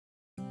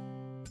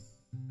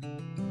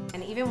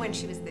even when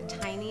she was the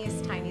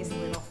tiniest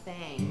little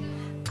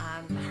thing,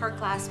 her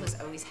glass was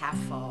always half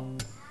full.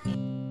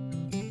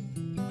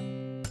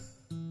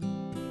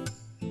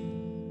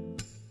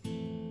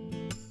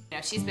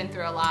 She's been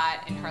through a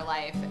lot in her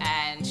life,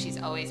 and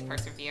she's always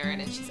persevered,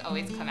 and she's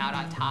always come out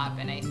on top,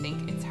 and I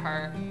think it's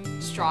her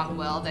strong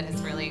will that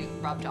has really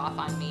rubbed off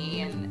on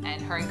me, and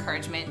her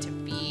encouragement to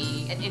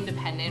be an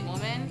independent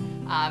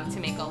woman, to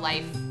make a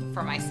life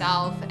for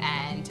myself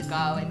and to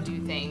go and do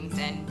things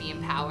and be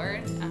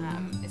empowered,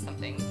 is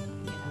something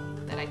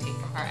that I take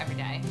from her every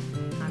day.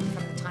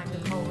 From the time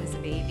Nicole was a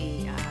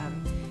baby,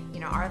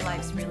 our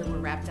lives really were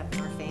wrapped up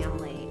in our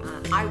family.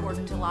 I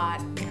worked a lot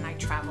and I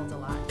traveled a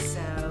lot,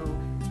 so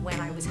when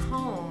I was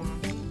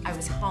home,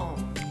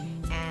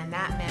 and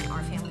that meant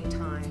our family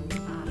time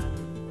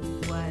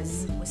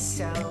was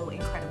so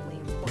incredibly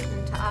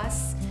important to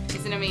us.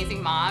 She's an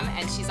amazing mom,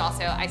 and she's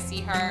also, I see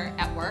her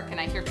at work and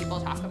I hear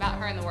people talk about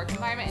her in the work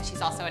environment, and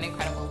she's also an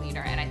incredible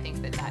leader, and I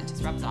think that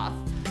just rubs off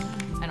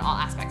in all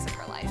aspects of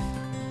her life.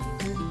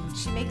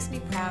 She makes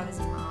me proud as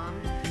a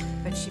mom,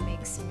 but she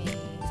makes me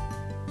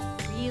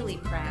really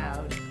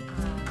proud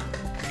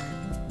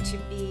to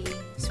be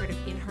sort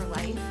of in her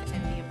life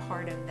and be a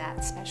part of that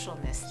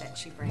specialness that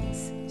she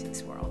brings to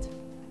this world.